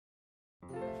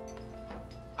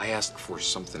I asked for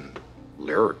something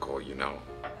lyrical, you know.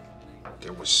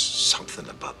 There was something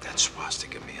about that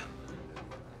swastika, man.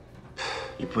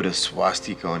 You put a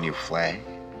swastika on your flag?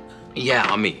 Yeah,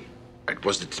 I mean, it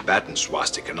was the Tibetan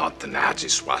swastika, not the Nazi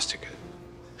swastika.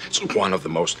 It's one of the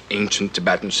most ancient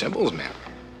Tibetan symbols, man.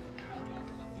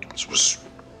 This was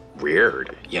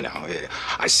weird, you know.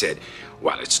 I said,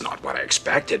 well, it's not what I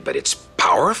expected, but it's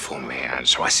powerful, man.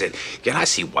 So I said, can I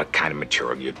see what kind of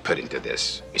material you'd put into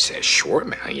this? He said, sure,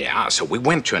 man, yeah. So we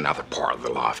went to another part of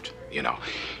the loft, you know.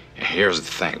 And here's the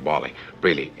thing, Wally,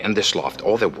 really, in this loft,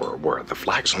 all there were the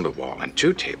flags on the wall and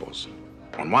 2 tables.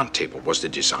 On one table was the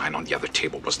design, on the other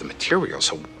table was the material.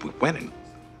 So we went and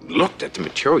looked at the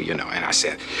material, you know, and I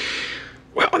said,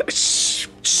 well, it's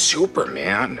super,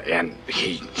 man. And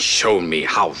he showed me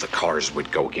how the colors would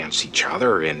go against each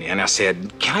other. And I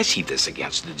said, can I see this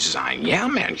against the design? Yeah,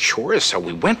 man, sure. So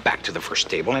we went back to the first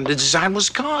table and the design was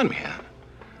gone, man.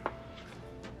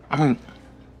 I mean,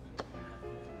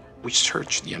 we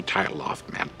searched the entire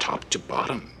loft, man, top to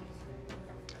bottom.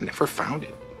 Never found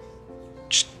it.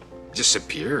 Just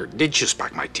disappeared. Did you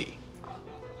spike my tea?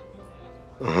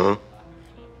 Uh-huh.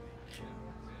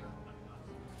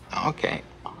 Okay.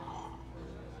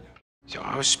 So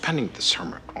I was spending the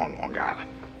summer on Long Island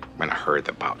when I heard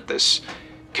about this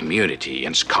community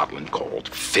in Scotland called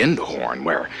Findhorn,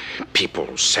 where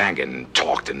people sang and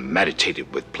talked and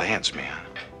meditated with plants, man.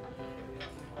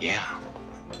 Yeah.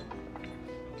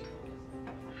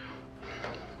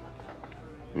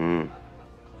 Hmm.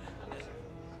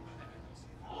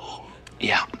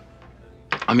 Yeah.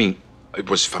 I mean, it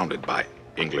was founded by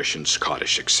English and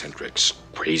Scottish eccentrics,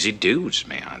 crazy dudes,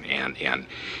 man,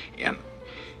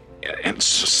 and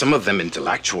some of them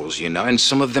intellectuals, you know, and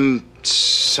some of them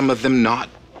not.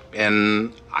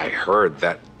 And I heard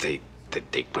that they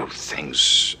grew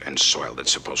things in soil that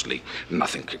supposedly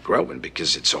nothing could grow in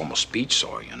because it's almost beach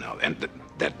soil, you know, and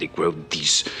that they grow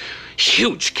these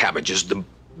huge cabbages, the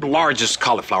largest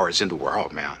cauliflowers in the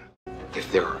world, man. If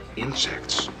there are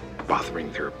insects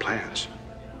bothering their plants,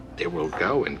 they will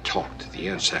go and talk to the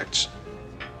insects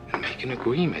and make an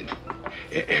agreement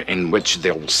in which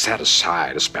they'll set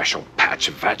aside a special patch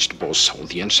of vegetables so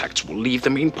the insects will leave the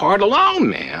main part alone,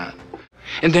 man.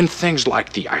 And then things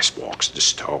like the icebox, the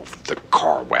stove, the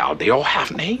car, well, they all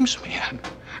have names, man.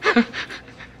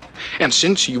 And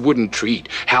since you wouldn't treat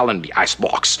Helen the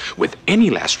icebox with any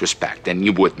less respect than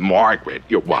you would Margaret,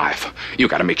 your wife, you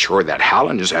gotta make sure that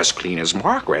Helen is as clean as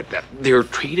Margaret, that they're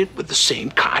treated with the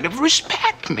same kind of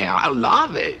respect, man. I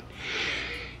love it.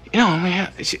 You know,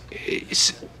 man,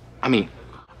 I mean,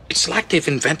 it's like they've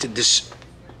invented this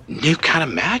new kind of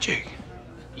magic.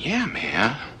 Yeah,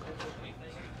 man.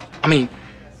 I mean,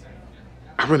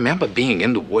 I remember being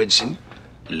in the woods and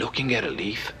looking at a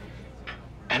leaf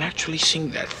and actually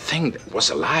seeing that thing that was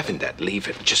alive in that leaf.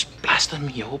 It just blasted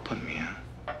me open, man.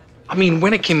 I mean,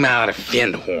 when it came out of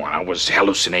Findhorn, I was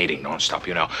hallucinating nonstop,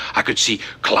 you know. I could see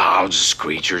clouds,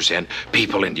 creatures, and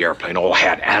people in the airplane all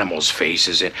had animals'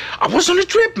 faces, and I was on a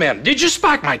trip, man. Did you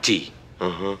spike my tea?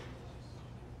 Uh-huh.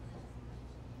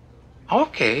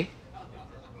 Okay.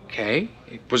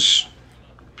 It was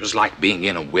like being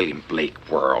in a William Blake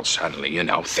world suddenly, you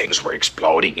know. Things were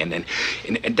exploding, and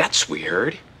that's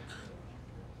weird.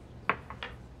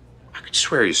 I could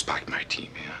swear you spiked my tea,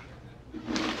 man.